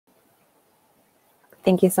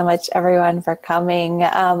Thank you so much, everyone, for coming.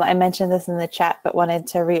 I mentioned this in the chat, but wanted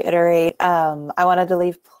to reiterate, I wanted to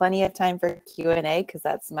leave plenty of time for Q&A because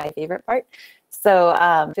that's my favorite part.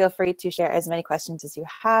 So feel free to share as many questions as you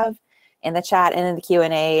have in the chat and in the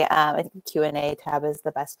Q&A. I think the Q&A tab is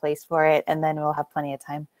the best place for it, and then we'll have plenty of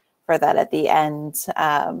time for that at the end.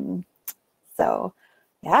 So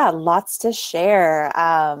yeah, lots to share.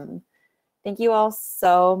 Thank you all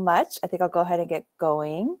so much. I think I'll go ahead and get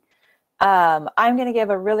going. I'm going to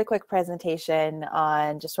give a really quick presentation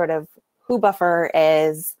on just sort of who Buffer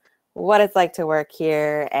is, what it's like to work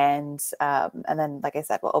here, and then, like I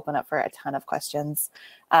said, we'll open up for a ton of questions.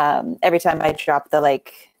 Every time I drop the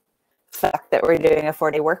fact that we're doing a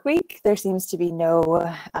 4-day work week, there seems to be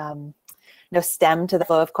no stem to the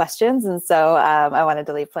flow of questions, and so I wanted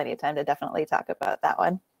to leave plenty of time to definitely talk about that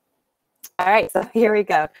one. All right, so here we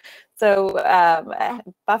go. So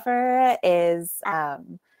Buffer is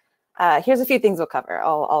here's a few things we'll cover.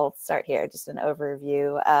 I'll start here, just an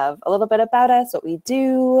overview of a little bit about us, what we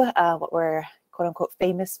do, what we're quote unquote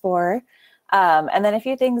famous for, and then a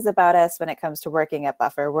few things about us when it comes to working at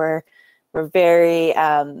Buffer. We're very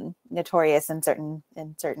notorious in certain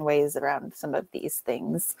ways around some of these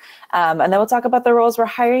things, and then we'll talk about the roles we're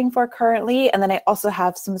hiring for currently, and then I also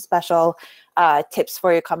have some special tips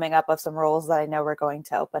for you coming up of some roles that I know we're going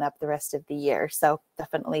to open up the rest of the year. So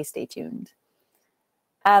definitely stay tuned.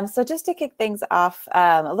 So just to kick things off,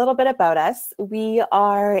 a little bit about us. We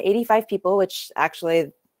are 85 people, which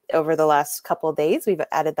actually over the last couple of days, we've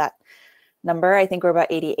added that number. I think we're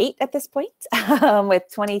about 88 at this point, with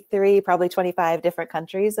 23, probably 25 different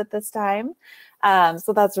countries at this time.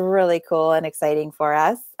 So that's really cool and exciting for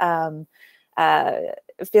us.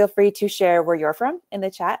 Feel free to share where you're from in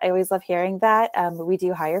the chat. I always love hearing that. We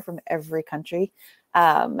do hire from every country.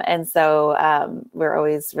 And so we're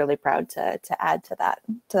always really proud to add to that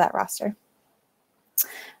roster.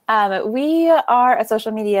 We are a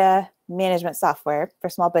social media management software for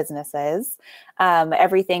small businesses.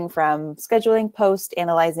 Everything from scheduling posts,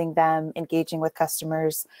 analyzing them, engaging with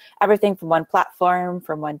customers, everything from one platform,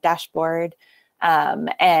 from one dashboard.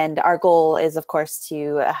 And our goal is, of course,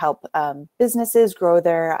 to help businesses grow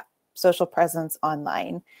their social presence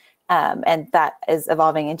online. And that is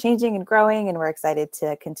evolving and changing and growing, and we're excited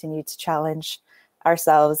to continue to challenge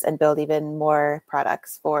ourselves and build even more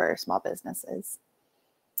products for small businesses.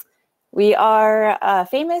 We are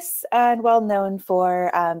famous and well known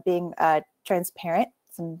for being transparent,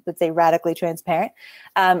 some would say radically transparent.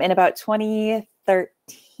 In about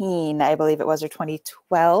 2013, I believe it was, or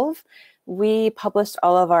 2012, we published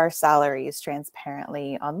all of our salaries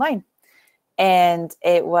transparently online. And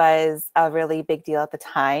it was a really big deal at the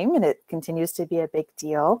time, and it continues to be a big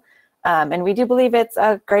deal. And we do believe it's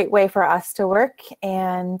a great way for us to work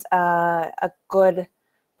and a good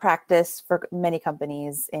practice for many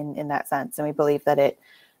companies in that sense. And we believe that it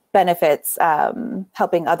benefits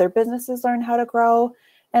helping other businesses learn how to grow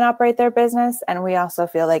and operate their business. And we also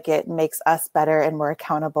feel like it makes us better and more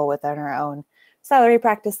accountable within our own salary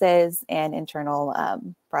practices and internal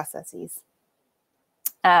processes.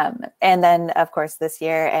 And then, of course, this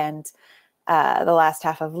year and the last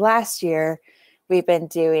half of last year, we've been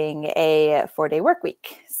doing a 4-day work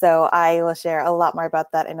week. So I will share a lot more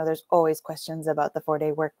about that. I know there's always questions about the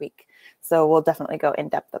 4-day work week. So we'll definitely go in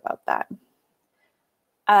depth about that.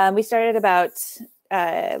 We started about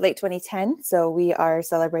late 2010. So we are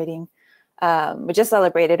celebrating, we just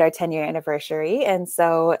celebrated our 10-year anniversary. And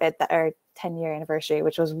so at our 10-year anniversary,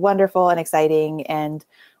 which was wonderful and exciting, and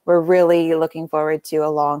we're really looking forward to a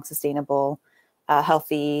long, sustainable,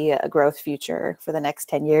 healthy growth future for the next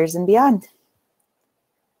 10 years and beyond.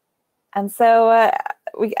 And so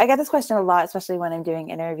I get this question a lot, especially when I'm doing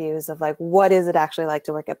interviews of like, what is it actually like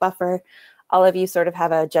to work at Buffer? All of you sort of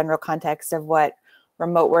have a general context of what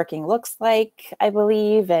remote working looks like, I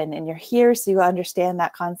believe, and you're here, so you understand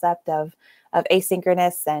that concept of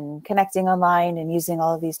asynchronous and connecting online and using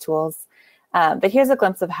all of these tools. But here's a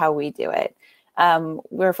glimpse of how we do it.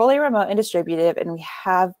 We're fully remote and distributed, and we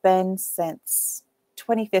have been since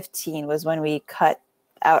 2015 was when we cut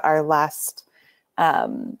out our last,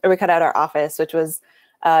 or we cut out our office, which was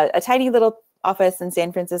a tiny little office in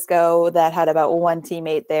San Francisco that had about one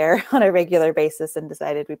teammate there on a regular basis, and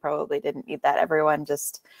decided we probably didn't need that. Everyone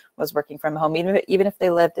just was working from home, even if they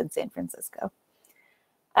lived in San Francisco.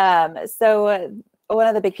 So one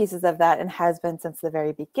of the big pieces of that, and has been since the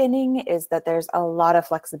very beginning, is that there's a lot of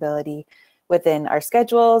flexibility within our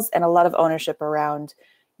schedules and a lot of ownership around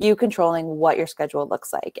you controlling what your schedule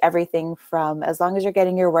looks like. Everything from, as long as you're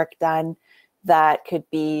getting your work done, that could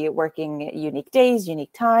be working unique days,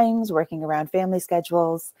 unique times, working around family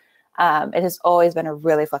schedules, It has always been a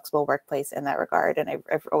really flexible workplace in that regard, and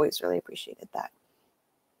I've always really appreciated that.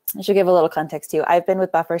 I should give a little context too. I've been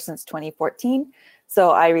with Buffer since 2014.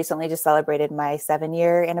 So I recently just celebrated my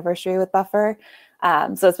 7-year anniversary with Buffer.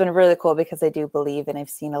 So it's been really cool because I do believe, and I've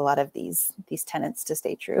seen a lot of these tenets to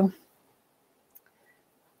stay true.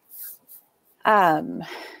 When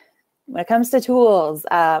it comes to tools,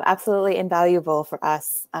 absolutely invaluable for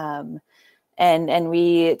us. And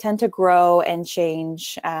we tend to grow and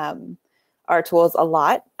change our tools a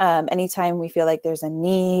lot. Anytime we feel like there's a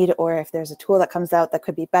need, or if there's a tool that comes out that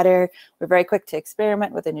could be better, we're very quick to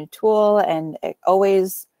experiment with a new tool and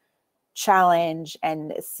always challenge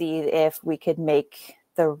and see if we could make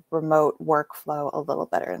the remote workflow a little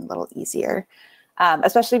better and a little easier.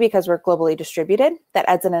 Especially because we're globally distributed. That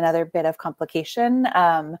adds in another bit of complication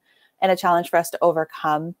and a challenge for us to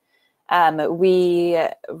overcome. We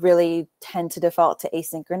really tend to default to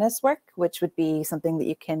asynchronous work, which would be something that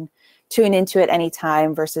you can tune into at any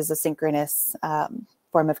time, versus a synchronous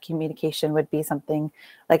form of communication would be something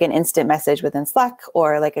like an instant message within Slack,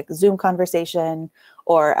 or like a Zoom conversation,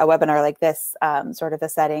 or a webinar like this sort of a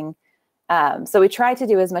setting. So we try to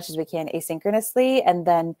do as much as we can asynchronously, and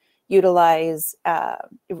then utilize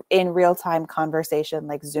in real-time conversation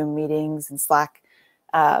like Zoom meetings and Slack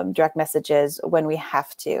direct messages when we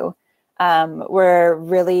have to. We're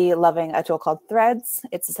really loving a tool called Threads.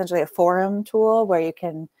 It's essentially a forum tool where you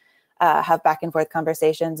can have back and forth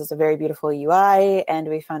conversations. It's a very beautiful UI, and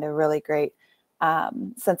we found a really great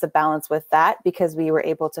sense of balance with that, because we were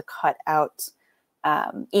able to cut out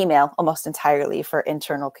email almost entirely for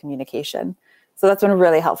internal communication. So that's been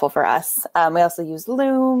really helpful for us. We also use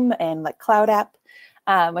Loom and like Cloud App,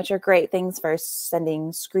 which are great things for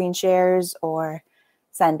sending screen shares or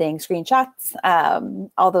sending screenshots,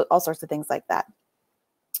 all sorts of things like that.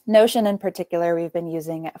 Notion in particular, we've been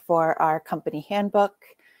using for our company handbook,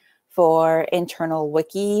 for internal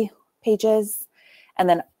wiki pages. And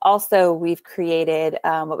then also we've created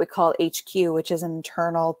what we call HQ, which is an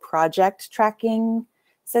internal project tracking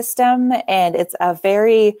system. And it's a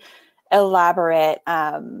very elaborate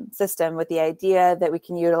system with the idea that we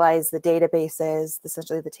can utilize the databases,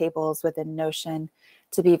 essentially the tables within Notion,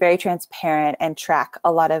 to be very transparent and track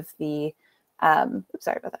a lot of the, a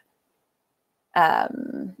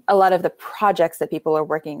lot of the projects that people are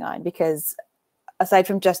working on. Because aside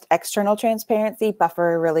from just external transparency,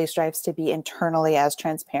 Buffer really strives to be internally as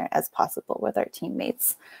transparent as possible with our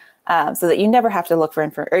teammates, so that you never have to look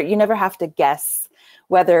for or you never have to guess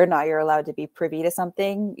whether or not you're allowed to be privy to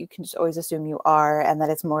something. You can just always assume you are, and that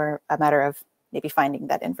it's more a matter of maybe finding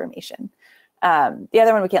that information. The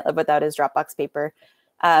other one we can't live without is Dropbox Paper.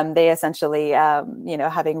 They essentially,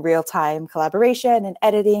 having real-time collaboration and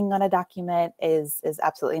editing on a document is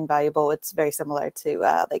absolutely invaluable. It's very similar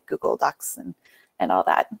to like Google Docs and all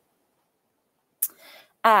that.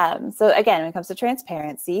 So again, when it comes to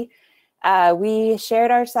transparency, we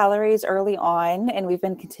shared our salaries early on, and we've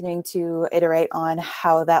been continuing to iterate on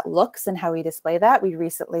how that looks and how we display that. We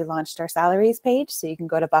recently launched our salaries page, so you can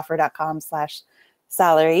go to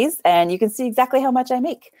buffer.com/salaries, and you can see exactly how much I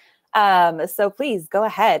make. So please go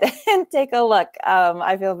ahead and take a look.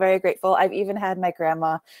 I feel very grateful. I've even had my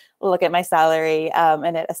grandma look at my salary,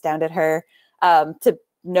 and it astounded her to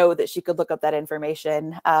know that she could look up that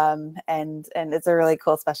information. And it's a really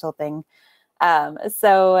cool, special thing.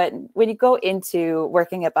 So when you go into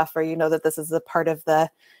working at Buffer, you know that this is a part of the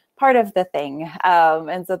thing.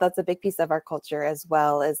 And so that's a big piece of our culture as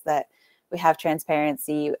well, is that we have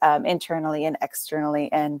transparency internally and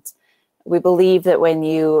externally. And we believe that when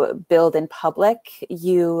you build in public,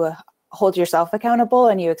 you hold yourself accountable,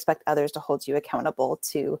 and you expect others to hold you accountable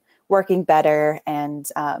to working better and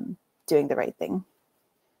doing the right thing.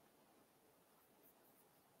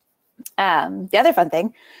 The other fun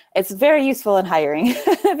thing, it's very useful in hiring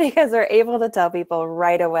because we're able to tell people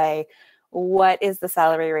right away what is the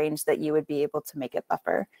salary range that you would be able to make at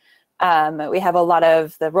Buffer. We have a lot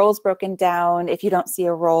of the roles broken down. If you don't see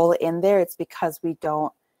a role in there, it's because we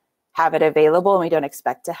don't have it available, and we don't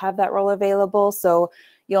expect to have that role available. So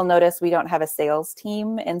you'll notice we don't have a sales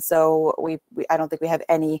team. And so I don't think we have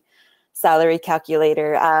any salary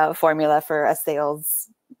calculator formula for a sales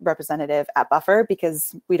representative at Buffer,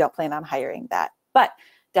 because we don't plan on hiring that. But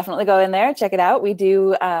definitely go in there, check it out. We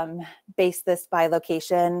do base this by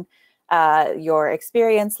location, your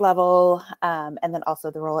experience level, and then also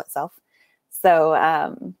the role itself. So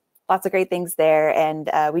lots of great things there. And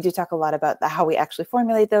we do talk a lot about how we actually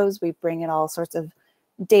formulate those. We bring in all sorts of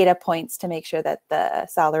data points to make sure that the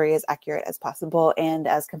salary is accurate as possible and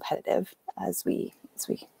as competitive as we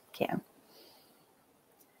can.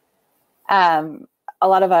 A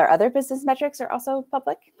lot of our other business metrics are also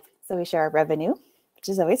public. So we share our revenue, which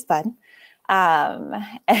is always fun.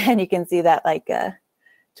 And you can see that like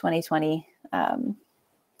 2020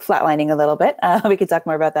 flatlining a little bit. We can talk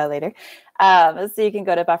more about that later. So you can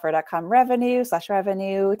go to buffer.com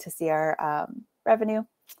revenue/revenue to see our revenue.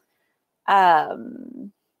 We're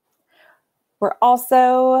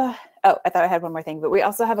also, oh, I thought I had one more thing, but we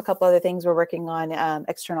also have a couple other things we're working on,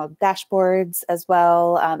 external dashboards as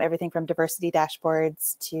well, everything from diversity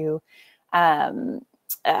dashboards to,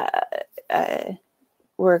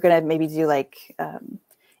 we're going to maybe do like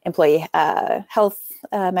employee health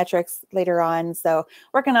metrics later on. So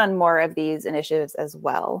working on more of these initiatives as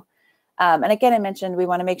well. And again, I mentioned we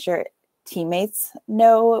want to make sure teammates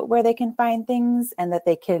know where they can find things and that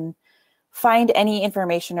they can find any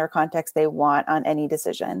information or context they want on any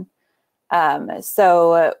decision.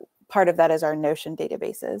 So part of that is our Notion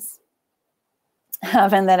databases.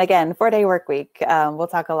 And then again, 4-day work week. We'll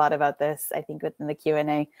talk a lot about this, I think, within the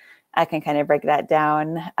Q&A. I can kind of break that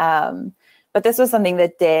down. But this was something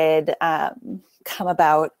that did come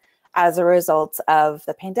about as a result of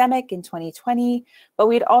the pandemic in 2020. But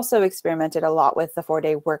we'd also experimented a lot with the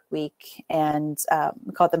 4-day work week, and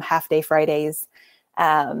we called them half-day Fridays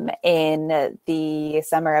in the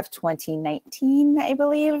summer of 2019, I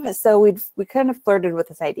believe. So we kind of flirted with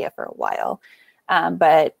this idea for a while.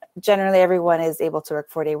 But generally, everyone is able to work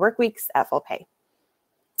 4-day work weeks at full pay.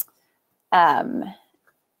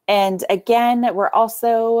 And again, we're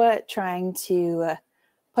also trying to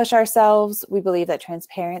push ourselves. We believe that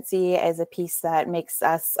transparency is a piece that makes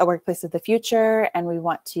us a workplace of the future, and we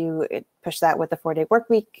want to push that with the 4-day work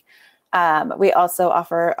week. We also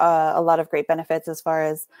offer a lot of great benefits as far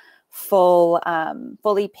as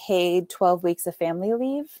fully paid 12 weeks of family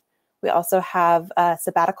leave. We also have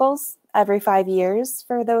sabbaticals every 5 years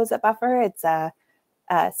for those at Buffer. It's a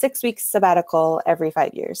 6 weeks sabbatical every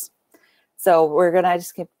 5 years. So we're going to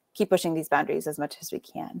just keep pushing these boundaries as much as we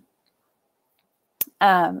can.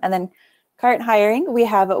 And then current hiring, we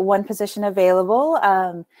have one position available.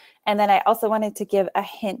 And then I also wanted to give a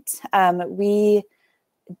hint. We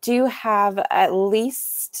do have at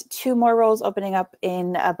least 2 more roles opening up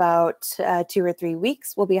in about 2 or 3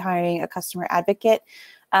 weeks. We'll be hiring a customer advocate,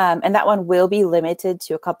 and that one will be limited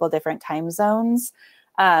to a couple different time zones.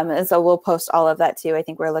 And so we'll post all of that too. I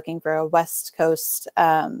think we're looking for a West Coast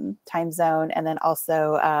time zone, and then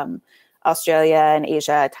also Australia and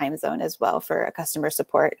Asia time zone as well for a customer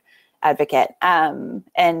support advocate.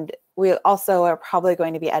 And we also are probably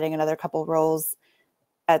going to be adding another couple roles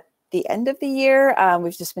at the end of the year.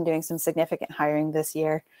 We've just been doing some significant hiring this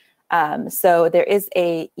year. So there is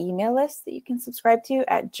a email list that you can subscribe to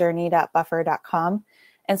at journey.buffer.com.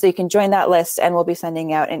 And so you can join that list, and we'll be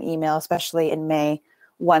sending out an email, especially in May,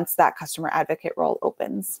 once that customer advocate role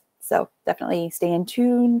opens. So definitely stay in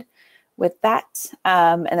tuned with that.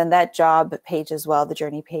 And then that job page as well, the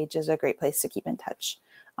Journey page, is a great place to keep in touch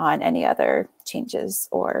on any other changes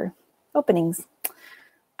or openings.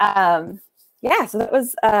 Yeah, so that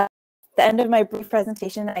was the end of my brief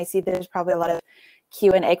presentation. I see there's probably a lot of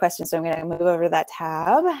Q&A questions, so I'm going to move over to that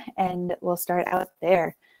tab and we'll start out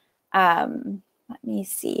there. Let me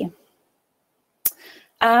see.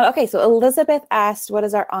 Okay, so Elizabeth asked, what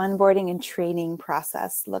does our onboarding and training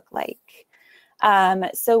process look like?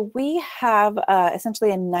 So we have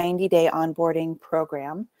essentially a 90-day onboarding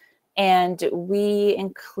program, and we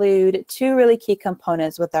include 2 really key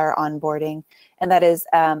components with our onboarding, and that is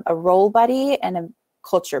a role buddy and a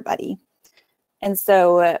culture buddy. And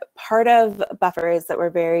so part of Buffer is that we're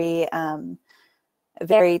very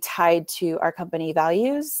tied to our company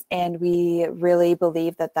values, and we really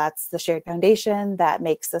believe that that's the shared foundation that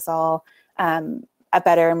makes us all a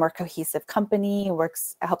better and more cohesive company,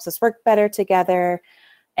 helps us work better together.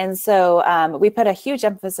 And so we put a huge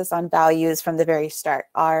emphasis on values from the very start.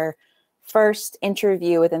 Our first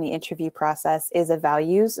interview within the interview process is a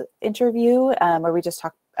values interview, where we just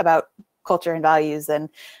talk about culture and values, and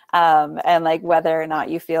like whether or not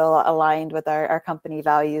you feel aligned with our company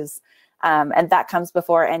values. And that comes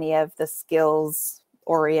before any of the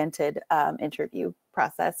skills-oriented interview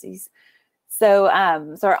processes. So,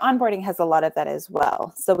 so our onboarding has a lot of that as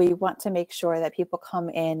well. So we want to make sure that people come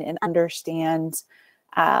in and understand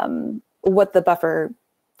what the Buffer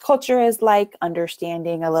culture is like,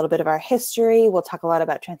 understanding a little bit of our history. We'll talk a lot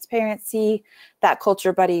about transparency. That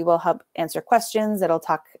culture buddy will help answer questions. They'll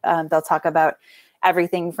talk about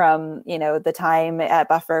everything from, you know, the time at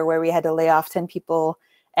Buffer where we had to lay off 10 people,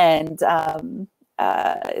 and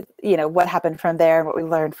you know, what happened from there and what we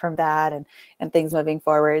learned from that, and things moving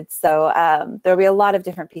forward. So there'll be a lot of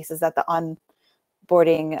different pieces that the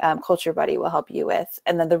onboarding culture buddy will help you with.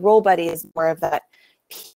 And then the role buddy is more of that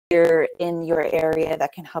here in your area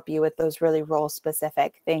that can help you with those really role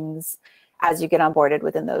specific things as you get onboarded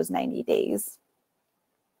within those 90 days.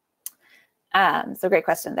 So great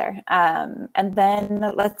question there. And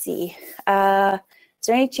then let's see, is there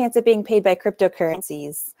any chance of being paid by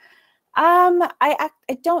cryptocurrencies? I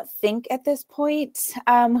don't think at this point.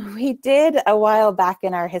 We did a while back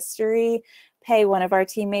in our history pay one of our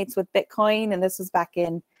teammates with Bitcoin, and this was back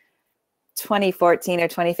in 2014 or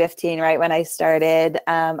 2015, right when I started.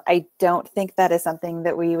 I don't think that is something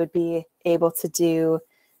that we would be able to do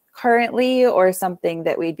currently, or something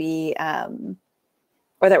that we'd be,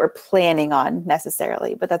 or that we're planning on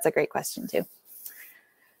necessarily, but that's a great question too.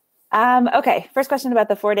 Okay, first question about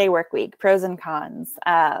the 4-day work week, pros and cons.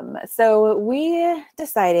 So we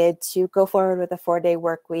decided to go forward with a 4-day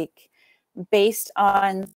work week based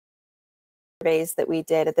on surveys that we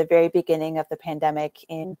did at the very beginning of the pandemic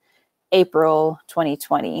in April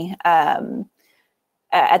 2020.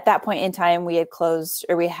 At that point in time, we had closed,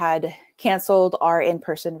 or we had canceled our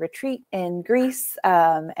in-person retreat in Greece.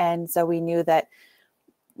 And so we knew that,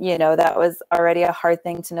 you know, that was already a hard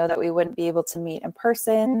thing to know that we wouldn't be able to meet in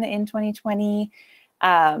person in 2020.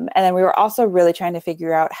 And then we were also really trying to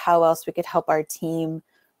figure out how else we could help our team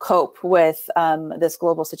cope with this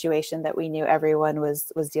global situation that we knew everyone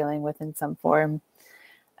was dealing with in some form.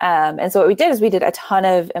 And so what we did is we did a ton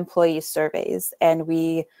of employee surveys, and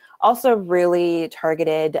we also really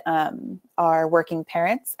targeted our working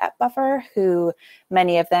parents at Buffer, who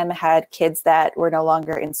many of them had kids that were no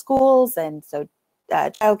longer in schools. And so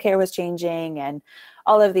childcare was changing, and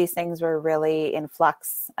all of these things were really in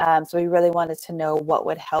flux. So we really wanted to know what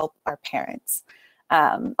would help our parents,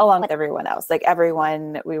 along with everyone else. Like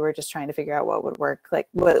everyone, we were just trying to figure out what would work. Like,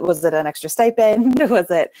 was it an extra stipend? Was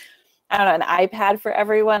it, I don't know, an iPad for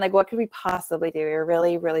everyone? Like, what could we possibly do? We were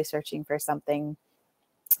really, really searching for something.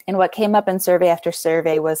 And what came up in survey after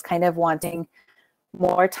survey was kind of wanting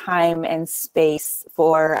more time and space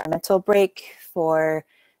for a mental break, for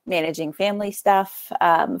managing family stuff,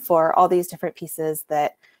 for all these different pieces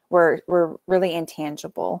that were really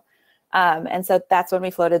intangible. And so that's when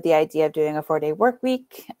we floated the idea of doing a 4-day work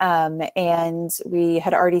week. And we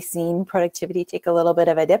had already seen productivity take a little bit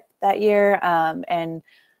of a dip that year. And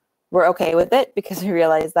we're okay with it because we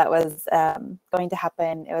realized that was going to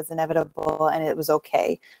happen. It was inevitable, and it was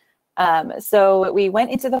okay. So we went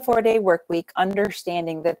into the 4-day work week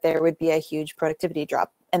understanding that there would be a huge productivity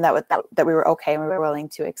drop, and that we were okay and we were willing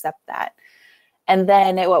to accept that. And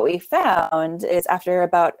then what we found is after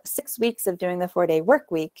about 6 weeks of doing the 4-day work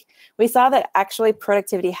week, we saw that actually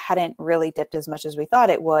productivity hadn't really dipped as much as we thought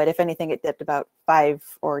it would. If anything, it dipped about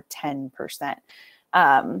 5 or 10%,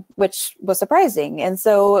 which was surprising. And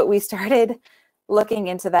so we started looking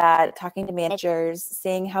into that, talking to managers,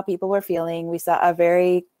 seeing how people were feeling. We saw a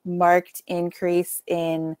very marked increase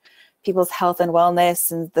in people's health and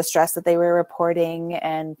wellness and the stress that they were reporting,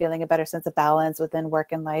 and feeling a better sense of balance within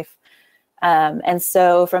work and life. And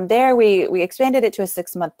so from there, we expanded it to a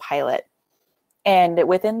 6-month pilot. And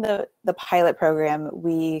within the pilot program,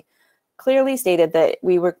 we clearly stated that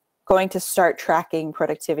we were going to start tracking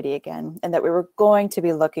productivity again, and that we were going to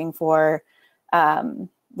be looking for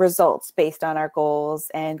results based on our goals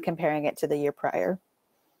and comparing it to the year prior.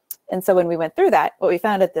 And so when we went through that, what we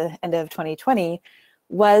found at the end of 2020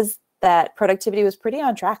 was that productivity was pretty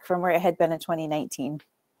on track from where it had been in 2019,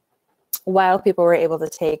 while people were able to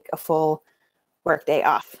take a full workday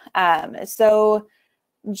off. So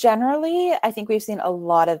generally, I think we've seen a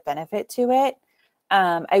lot of benefit to it.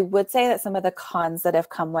 I would say that some of the cons that have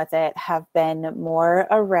come with it have been more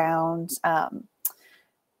around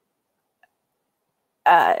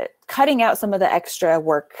cutting out some of the extra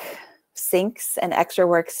work syncs and extra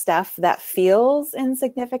work stuff that feels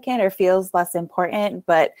insignificant or feels less important,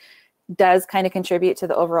 but does kind of contribute to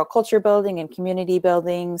the overall culture building and community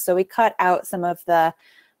building. So we cut out some of the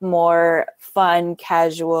more fun,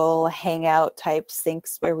 casual hangout type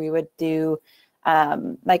syncs where we would do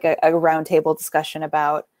like a roundtable discussion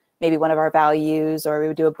about maybe one of our values, or we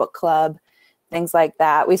would do a book club, things like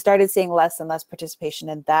that. We started seeing less and less participation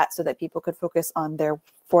in that so that people could focus on their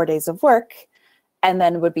 4 days of work, and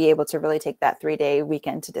then would be able to really take that 3-day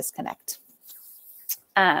weekend to disconnect.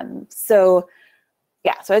 So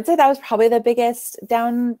I'd say that was probably the biggest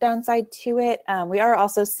downside to it. We are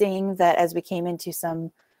also seeing that as we came into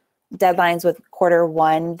some deadlines with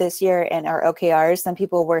Q1 this year and our OKRs, some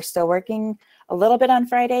people were still working a little bit on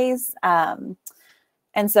Fridays. And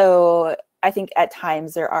so I think at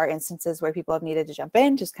times there are instances where people have needed to jump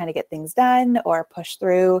in, just kind of get things done or push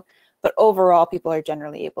through. But overall, people are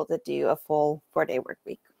generally able to do a full 4-day work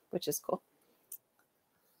week, which is cool.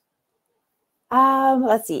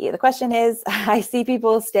 Let's see. The question is, I see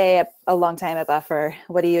people stay a long time at Buffer.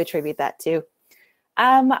 What do you attribute that to?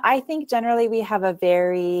 I think generally we have a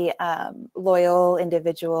very loyal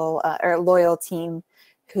individual or loyal team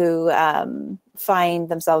who find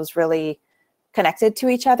themselves really connected to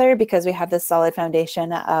each other because we have this solid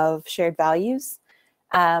foundation of shared values.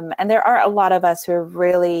 And there are a lot of us who are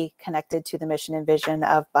really connected to the mission and vision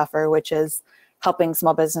of Buffer, which is helping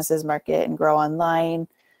small businesses market and grow online.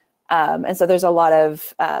 And so there's a lot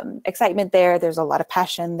of excitement there. There's a lot of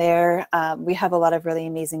passion there. We have a lot of really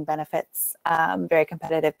amazing benefits, very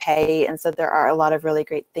competitive pay. And so there are a lot of really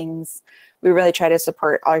great things. We really try to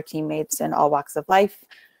support our teammates in all walks of life.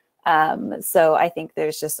 So I think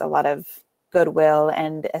there's just a lot of goodwill,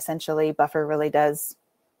 and essentially Buffer really does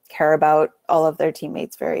care about all of their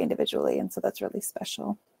teammates very individually. And so that's really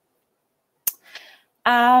special.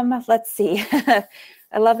 Let's see.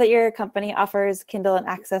 I love that your company offers Kindle and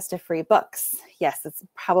access to free books. Yes, it's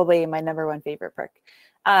probably my #1 favorite perk.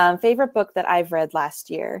 Favorite book that I've read last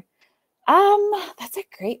year. That's a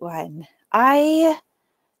great one. I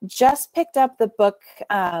just picked up the book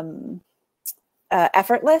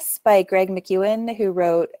Effortless by Greg McKeown, who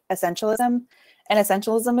wrote Essentialism. And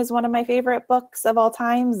Essentialism is one of my favorite books of all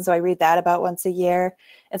time. So I read that about once a year.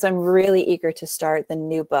 And so I'm really eager to start the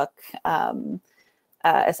new book,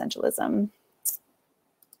 Essentialism.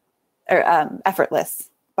 Or Effortless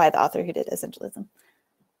by the author who did Essentialism.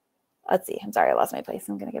 Let's see. I'm sorry, I lost my place.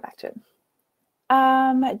 I'm going to get back to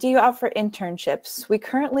it. Do you offer internships? We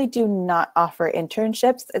currently do not offer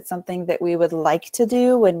internships. It's something that we would like to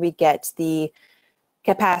do when we get the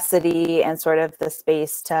capacity and sort of the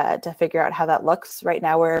space to figure out how that looks. Right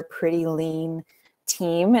now, we're a pretty lean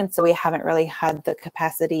team, and so we haven't really had the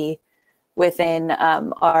capacity within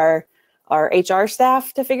our HR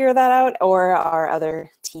staff to figure that out, or our other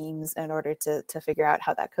teams in order to figure out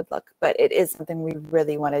how that could look. But it is something we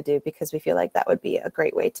really want to do because we feel like that would be a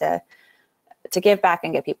great way to give back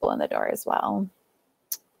and get people in the door as well.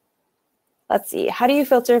 Let's see. How do you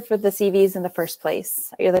filter for the CVs in the first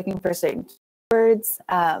place? Are you looking for certain keywords?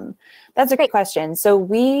 That's a great question. So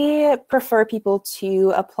we prefer people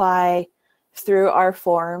to apply through our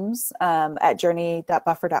forms at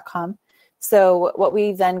journey.buffer.com. So what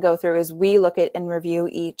we then go through is we look at and review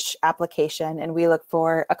each application, and we look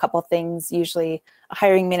for a couple things. Usually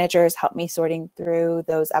hiring managers help me sorting through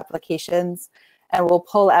those applications, and we'll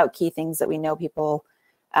pull out key things that we know people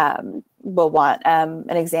will want. An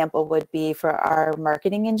example would be for our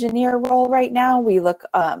marketing engineer role right now. We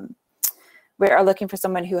are looking for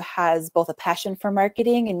someone who has both a passion for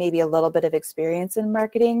marketing and maybe a little bit of experience in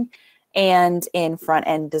marketing and in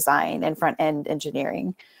front-end design and front-end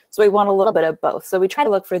engineering. So we want a little bit of both. So we try to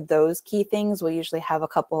look for those key things. We'll usually have a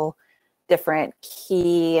couple different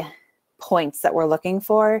key points that we're looking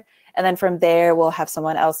for. And then from there, we'll have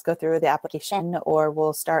someone else go through the application, or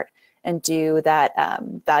we'll start and do that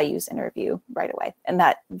values interview right away. And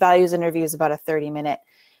that values interview is about a 30-minute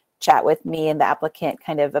chat with me and the applicant,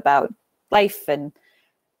 kind of about life and,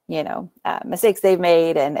 you know, mistakes they've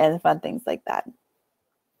made and fun things like that.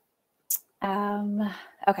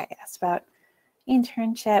 Okay, that's about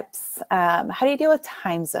internships. How do you deal with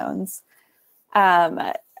time zones?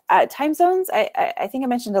 Time zones, I think I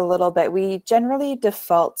mentioned a little bit. We generally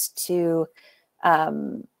default to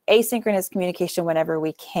asynchronous communication whenever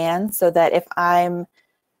we can, so that if I'm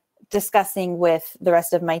discussing with the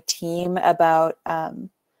rest of my team about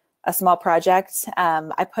a small project,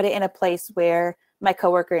 I put it in a place where my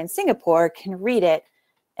coworker in Singapore can read it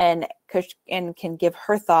and can give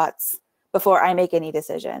her thoughts before I make any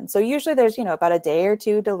decision. So usually there's, you know, about a day or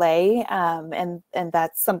two delay, and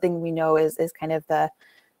that's something we know is kind of the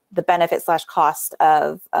benefit / cost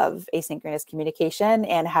of asynchronous communication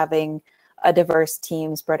and having a diverse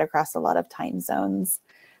team spread across a lot of time zones.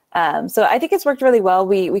 So I think it's worked really well.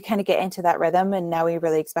 We kind of get into that rhythm, and now we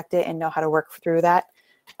really expect it and know how to work through that.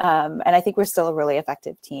 And I think we're still a really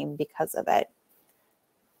effective team because of it.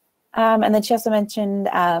 And then she also mentioned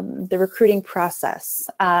the recruiting process.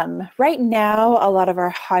 Right now, a lot of our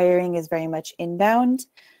hiring is very much inbound,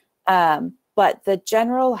 but the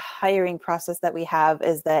general hiring process that we have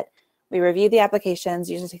is that we review the applications,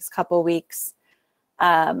 usually takes a couple weeks,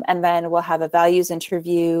 and then we'll have a values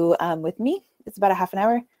interview with me. It's about a half an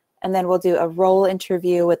hour. And then we'll do a role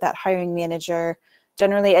interview with that hiring manager,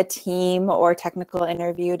 generally a team or technical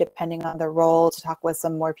interview, depending on the role, to talk with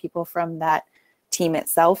some more people from that team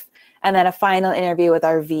itself, and then a final interview with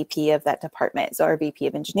our VP of that department. So our VP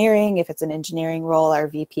of engineering, if it's an engineering role, our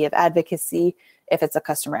VP of advocacy, if it's a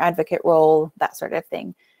customer advocate role, that sort of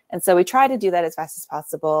thing. And so we try to do that as fast as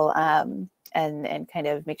possible, and kind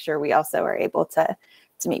of make sure we also are able to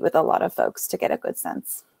meet with a lot of folks to get a good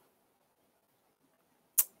sense.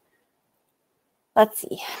 Let's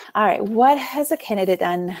see. All right, what has a candidate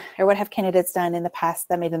done, or what have candidates done in the past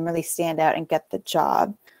that made them really stand out and get the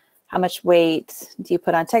job? How much weight do you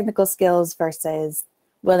put on technical skills versus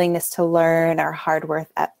willingness to learn or hard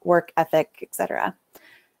work ethic, etc.?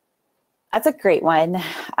 That's a great one.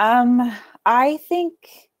 I think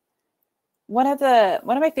one of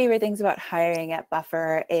my favorite things about hiring at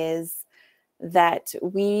Buffer is that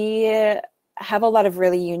we have a lot of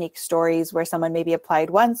really unique stories where someone maybe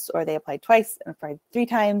applied once, or they applied twice and applied 3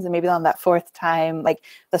 times, and maybe on that 4th time, like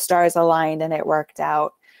the stars aligned and it worked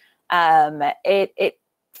out. It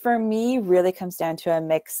for me really comes down to a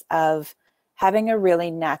mix of having a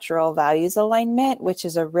really natural values alignment, which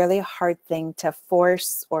is a really hard thing to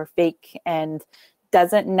force or fake, and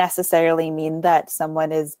doesn't necessarily mean that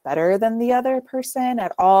someone is better than the other person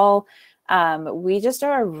at all. We just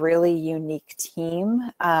are a really unique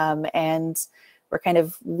team, and we're kind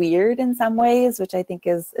of weird in some ways, which I think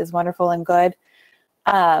is wonderful and good.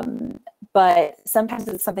 But sometimes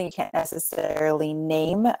it's something you can't necessarily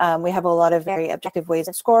name. We have a lot of very objective ways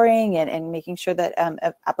of scoring and making sure that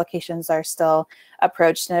applications are still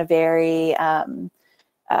approached in a very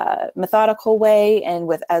methodical way and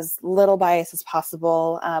with as little bias as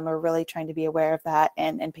possible. We're really trying to be aware of that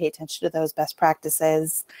and pay attention to those best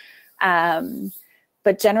practices.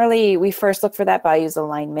 But generally, we first look for that values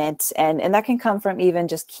alignment, and that can come from even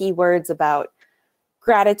just keywords about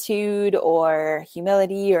gratitude or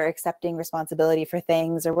humility or accepting responsibility for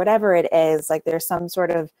things or whatever it is. Like there's some sort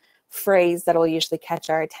of phrase that will usually catch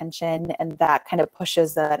our attention, and that kind of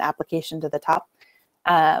pushes that application to the top.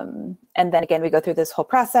 And then again, we go through this whole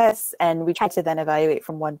process, and we try to then evaluate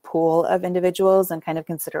from one pool of individuals and kind of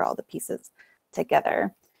consider all the pieces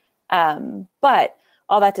together. But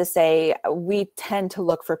all that to say, we tend to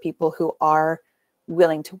look for people who are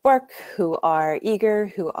willing to work, who are eager,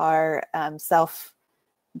 who are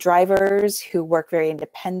self-drivers, who work very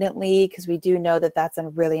independently, because we do know that that's a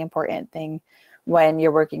really important thing when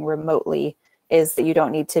you're working remotely, is that you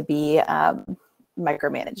don't need to be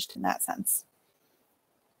micromanaged in that sense.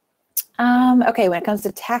 Okay, when it comes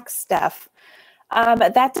to tax stuff,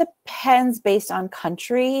 that depends based on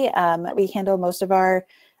country. We handle most of our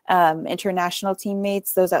international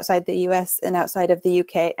teammates, those outside the US and outside of the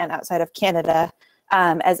UK and outside of Canada,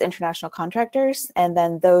 as international contractors. And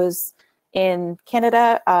then those in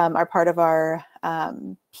Canada are part of our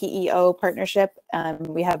PEO partnership.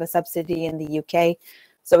 We have a subsidy in the UK,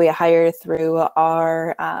 so we hire through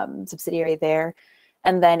our subsidiary there.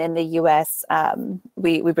 And then in the US,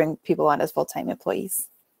 we bring people on as full-time employees.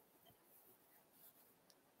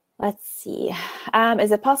 Let's see.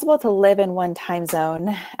 Is it possible to live in one time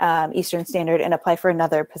zone, Eastern Standard, and apply for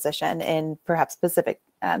another position in perhaps Pacific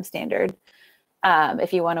Standard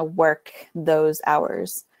if you want to work those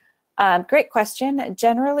hours? Great question.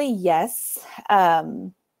 Generally, yes,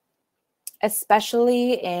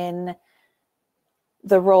 especially in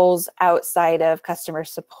the roles outside of customer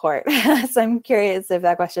support. So I'm curious if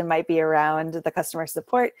that question might be around the customer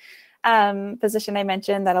support position I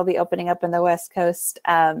mentioned that'll be opening up in the West Coast.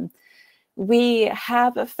 We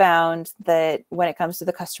have found that when it comes to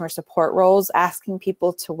the customer support roles, asking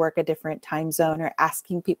people to work a different time zone or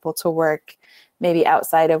asking people to work maybe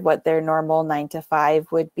outside of what their normal 9 to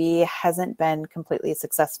 5 would be hasn't been completely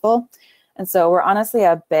successful. And so we're honestly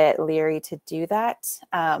a bit leery to do that.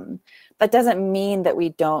 That doesn't mean that we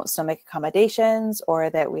don't still make accommodations or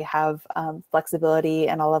that we have flexibility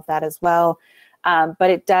and all of that as well. But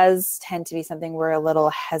it does tend to be something we're a little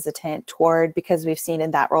hesitant toward, because we've seen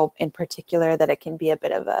in that role in particular that it can be a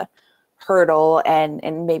bit of a hurdle and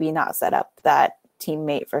maybe not set up that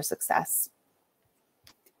teammate for success.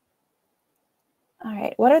 All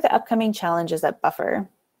right, what are the upcoming challenges at Buffer?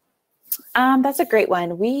 That's a great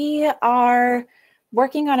one. We are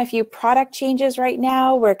working on a few product changes right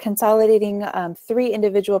now. We're consolidating 3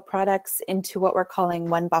 individual products into what we're calling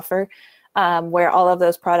one Buffer, where all of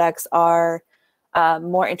those products are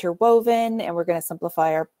more interwoven, and we're going to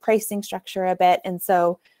simplify our pricing structure a bit. And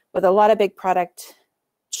so with a lot of big product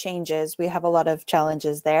changes, we have a lot of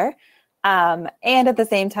challenges there. And at the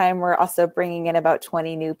same time, we're also bringing in about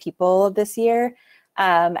 20 new people this year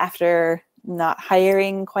after not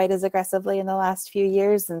hiring quite as aggressively in the last few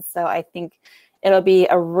years. And so I think it'll be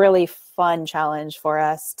a really fun challenge for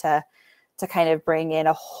us to kind of bring in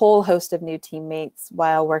a whole host of new teammates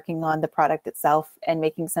while working on the product itself and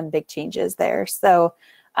making some big changes there. So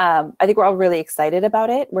I think we're all really excited about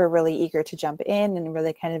it. We're really eager to jump in and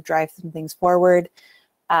really kind of drive some things forward.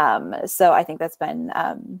 So I think that's been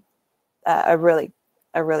a really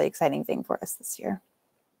exciting thing for us this year.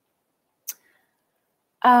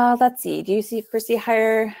 Let's see. Do you foresee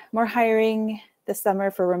more hiring this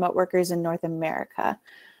summer for remote workers in North America?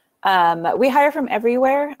 We hire from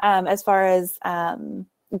everywhere as far as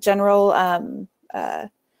general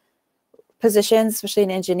positions, especially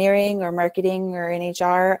in engineering or marketing or in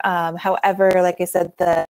HR. However, like I said,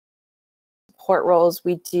 the support roles,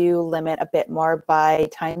 we do limit a bit more by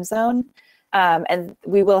time zone. And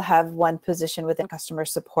we will have one position within customer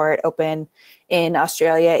support open in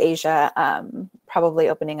Australia, Asia, probably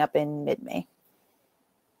opening up in mid-May.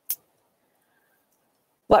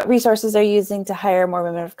 What resources are you using to hire more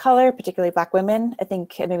women of color, particularly Black women? I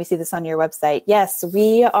think maybe see this on your website. Yes,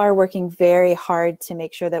 we are working very hard to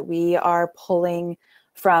make sure that we are pulling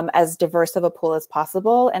from as diverse of a pool as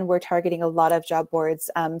possible. And we're targeting a lot of job boards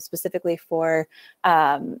specifically for,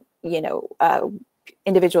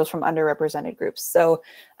 individuals from underrepresented groups. So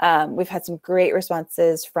we've had some great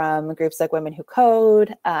responses from groups like Women Who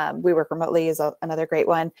Code. We Work Remotely is another great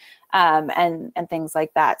one, and things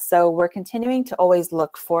like that. So we're continuing to always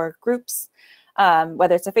look for groups,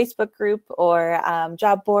 whether it's a Facebook group or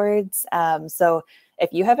job boards. So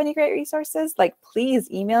if you have any great resources, like please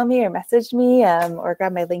email me or message me or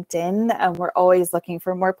grab my LinkedIn. We're always looking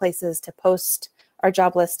for more places to post our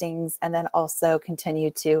job listings and then also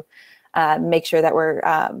continue to make sure that we're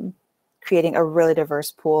creating a really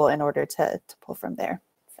diverse pool in order to pull from there.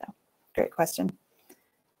 So great question.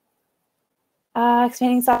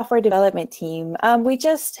 Expanding software development team. We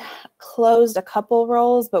just closed a couple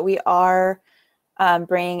roles, but we are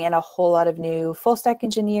bringing in a whole lot of new full stack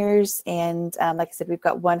engineers. And like I said, we've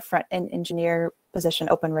got one front end engineer position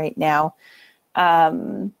open right now.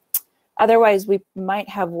 Otherwise, we might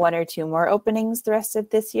have one or two more openings the rest of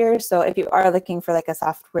this year. So if you are looking for like a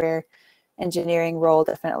software engineering role,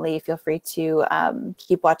 definitely feel free to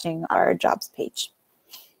keep watching our jobs page.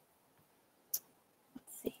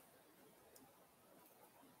 Let's see.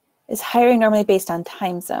 Is hiring normally based on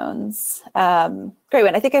time zones? Great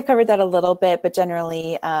one. I think I've covered that a little bit, but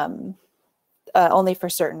generally only for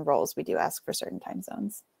certain roles, we do ask for certain time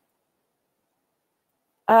zones.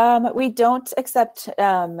 We don't accept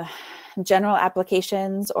general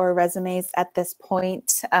applications or resumes at this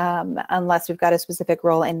point unless we've got a specific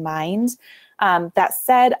role in mind. That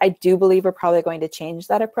said, I do believe we're probably going to change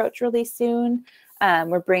that approach really soon.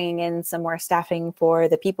 We're bringing in some more staffing for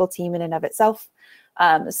the people team in and of itself.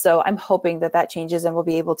 So I'm hoping that that changes and we'll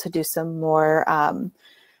be able to do some more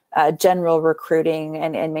general recruiting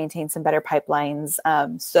and maintain some better pipelines.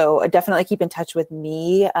 So definitely keep in touch with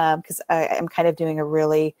me because I'm kind of doing a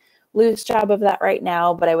really loose job of that right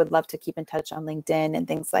now, but I would love to keep in touch on LinkedIn and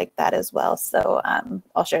things like that as well. So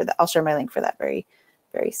I'll share my link for that very,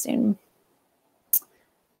 very soon.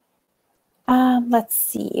 Let's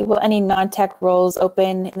see, will any non-tech roles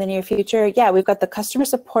open in the near future? Yeah, we've got the customer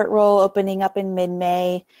support role opening up in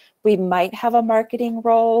mid-May. We might have a marketing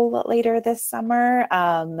role later this summer.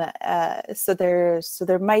 So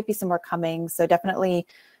there might be some more coming. So definitely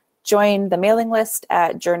join the mailing list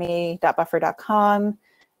at journey.buffer.com.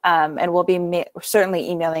 And we'll be certainly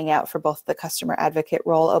emailing out for both the customer advocate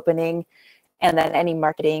role opening and then any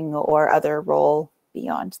marketing or other role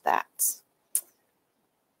beyond that.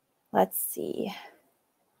 Let's see.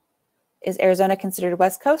 Is Arizona considered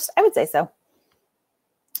West Coast? I would say so.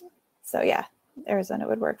 So yeah, Arizona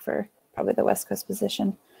would work for probably the West Coast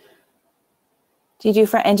position. Do you do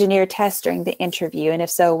front engineer tests during the interview? And if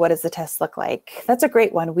so, what does the test look like? That's a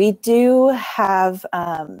great one. We do have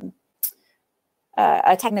a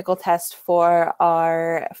technical test for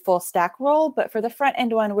our full stack role, but for the front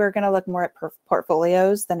end one, we're going to look more at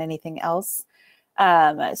portfolios than anything else.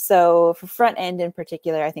 So for front end in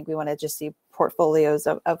particular, I think we want to just see portfolios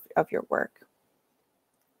of your work.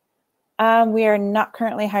 We are not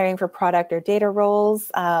currently hiring for product or data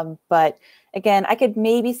roles, but again, I could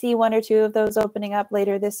maybe see one or two of those opening up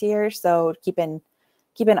later this year. So keep an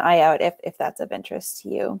eye out if that's of interest to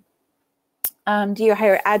you. Do you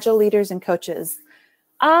hire agile leaders and coaches?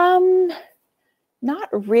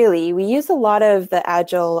 Not really. We use a lot of the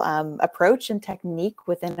agile approach and technique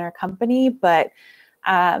within our company, but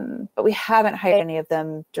we haven't hired any of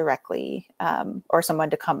them directly or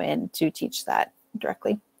someone to come in to teach that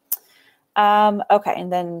directly. Okay,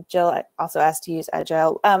 and then Jill also asked to use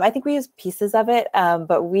agile. I think we use pieces of it,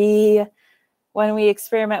 but when we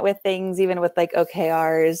experiment with things, even with like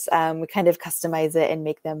OKRs, we kind of customize it and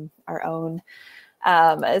make them our own.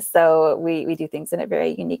 So we do things in a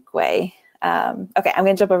very unique way. Okay, I'm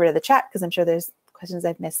going to jump over to the chat because I'm sure there's questions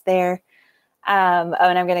I've missed there. And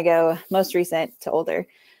I'm going to go most recent to older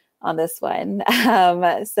on this one.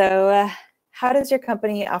 So how does your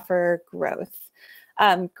company offer growth?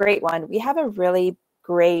 Great one. We have a really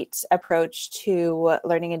great approach to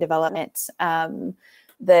learning and development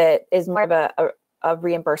that is more of a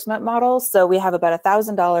reimbursement model. So we have about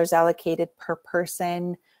 $1,000 allocated per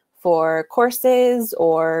person for courses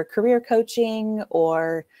or career coaching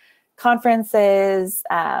or conferences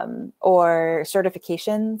or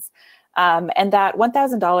certifications. And that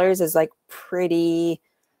 $1,000 is like pretty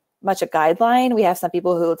much a guideline. We have some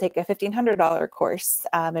people who will take a $1,500 course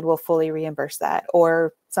and will fully reimburse that.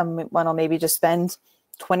 Or someone will maybe just spend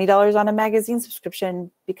 $20 on a magazine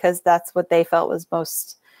subscription because that's what they felt was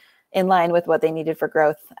most in line with what they needed for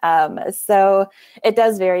growth. So it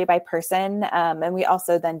does vary by person. And we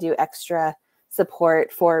also then do extra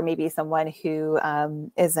support for maybe someone who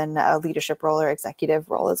is in a leadership role or executive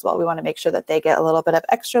role as well. We want to make sure that they get a little bit of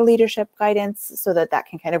extra leadership guidance so that that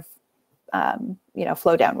can kind of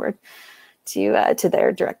flow downward to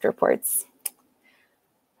their direct reports.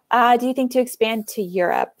 Do you think to expand to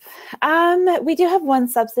Europe? We do have one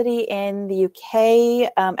subsidy in the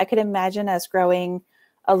UK. I could imagine us growing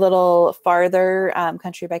a little farther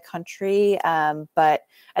country by country, but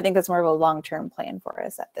I think that's more of a long-term plan for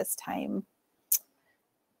us at this time.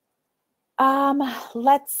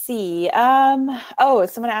 Let's see. Oh,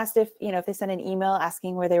 someone asked if they sent an email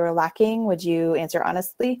asking where they were lacking, would you answer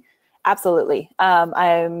honestly? Absolutely.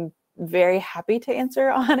 I'm very happy to answer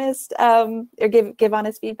honest or give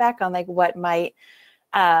honest feedback on like what might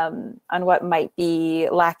be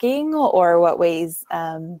lacking or what ways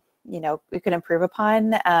we could improve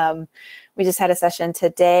upon. We just had a session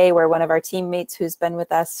today where one of our teammates who's been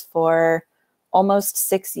with us for almost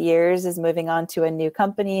 6 years is moving on to a new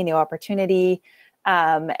company, a new opportunity.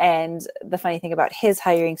 And the funny thing about his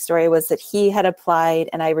hiring story was that he had applied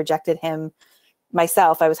and I rejected him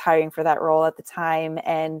myself. I was hiring for that role at the time.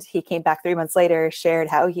 And he came back 3 months later, shared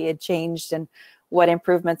how he had changed and what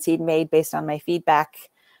improvements he'd made based on my feedback.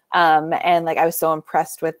 And like, I was so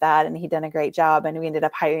impressed with that and he'd done a great job and we ended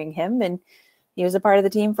up hiring him and he was a part of the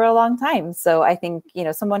team for a long time. So I think,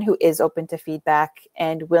 someone who is open to feedback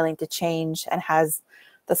and willing to change and has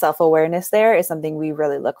the self-awareness there is something we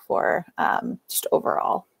really look for just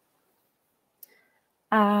overall.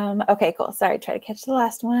 Okay, cool. Sorry, try to catch the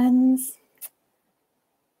last ones.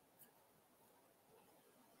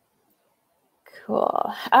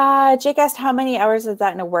 Cool. Jake asked how many hours is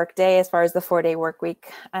that in a work day as far as the 4-day work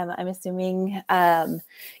week? I'm assuming.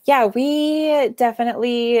 Yeah, we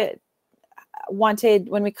definitely wanted,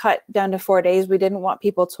 when we cut down to 4 days, we didn't want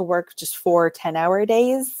people to work just 4 10-hour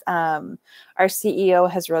days. Our CEO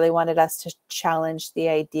has really wanted us to challenge the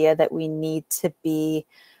idea that we need to be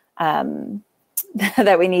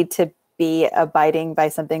abiding by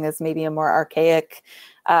something that's maybe a more archaic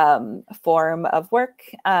form of work.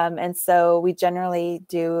 And so we generally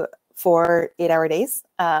do 4 8-hour days,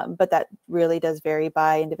 but that really does vary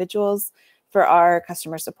by individuals. For our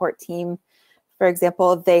customer support team, for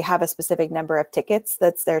example, they have a specific number of tickets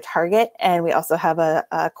that's their target. And we also have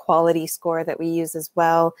a quality score that we use as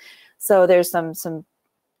well. So there's some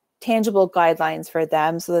tangible guidelines for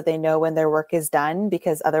them so that they know when their work is done,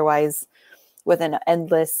 because otherwise with an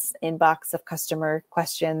endless inbox of customer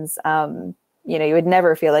questions, you would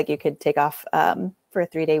never feel like you could take off for a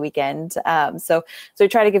 3-day weekend. So we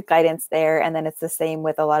try to give guidance there. And then it's the same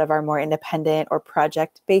with a lot of our more independent or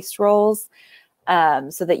project-based roles,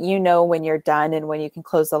 so that when you're done and when you can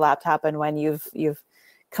close the laptop and when you've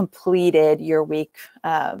completed your week.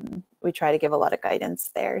 We try to give a lot of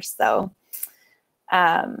guidance there. So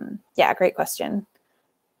yeah, great question.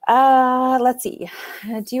 Let's see.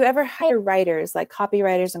 Do you ever hire writers, like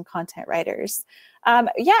copywriters and content writers?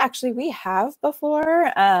 Yeah, actually we have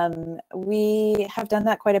before. We have done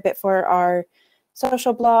that quite a bit for our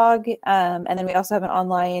social blog. And then we also have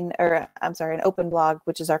an open blog,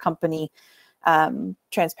 which is our company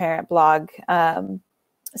transparent blog.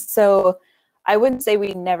 So I wouldn't say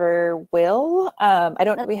we never will. I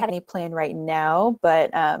don't know if we have any plan right now,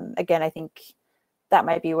 but again, I think that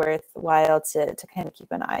might be worthwhile to kind of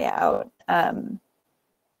keep an eye out.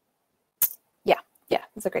 Yeah,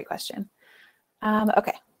 that's a great question.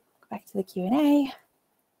 Okay, go back to the Q&A.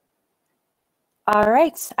 All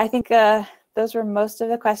right, I think those were most of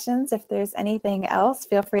the questions. If there's anything else,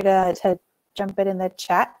 feel free to jump it in the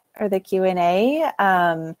chat or the Q&A.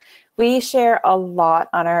 We share a lot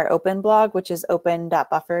on our open blog, which is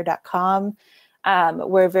open.buffer.com.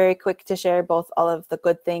 We're very quick to share both all of the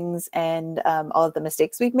good things and all of the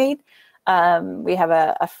mistakes we've made. We have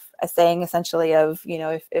a saying essentially of,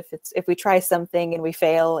 if we try something and we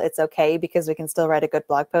fail, it's okay, because we can still write a good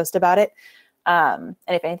blog post about it. And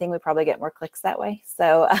if anything, we probably get more clicks that way.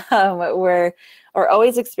 So we're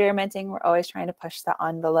always experimenting. We're always trying to push the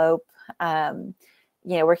envelope.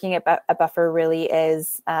 working at Buffer really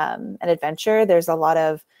is an adventure. There's a lot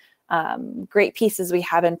of great pieces we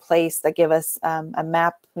have in place that give us a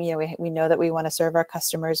map. We know that we want to serve our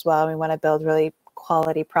customers well. We want to build really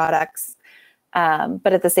quality products.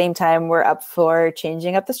 But at the same time, we're up for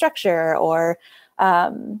changing up the structure or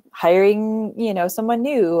hiring, someone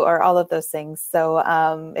new or all of those things. So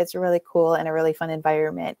it's really cool and a really fun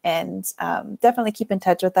environment, and definitely keep in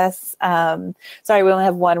touch with us. Sorry, we only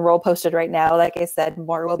have one role posted right now. Like I said,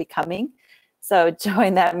 more will be coming. So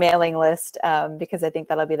join that mailing list because I think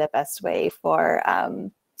that'll be the best way for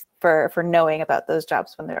knowing about those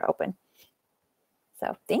jobs when they're open.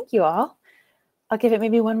 So thank you all. I'll give it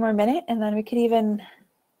maybe one more minute and then we could even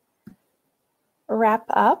wrap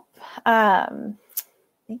up.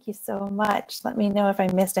 Thank you so much. Let me know if I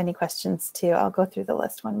missed any questions too. I'll go through the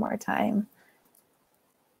list one more time.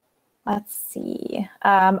 Let's see.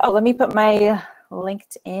 Let me put my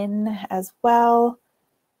LinkedIn as well.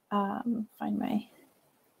 Find my,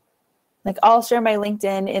 I'll share my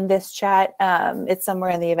LinkedIn in this chat. It's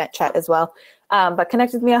somewhere in the event chat as well. But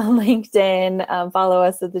connect with me on LinkedIn. Follow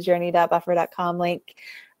us at the journey.buffer.com link.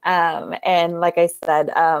 And like I said,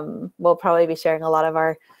 we'll probably be sharing a lot of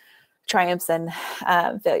our triumphs and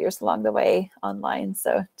failures along the way online.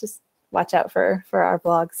 So just watch out for our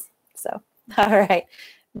blogs. So, all right.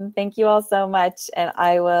 Thank you all so much. And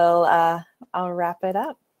I'll wrap it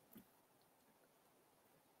up.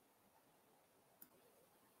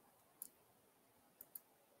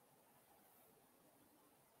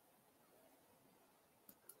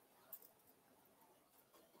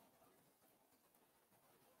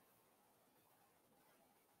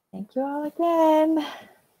 Thank you all again.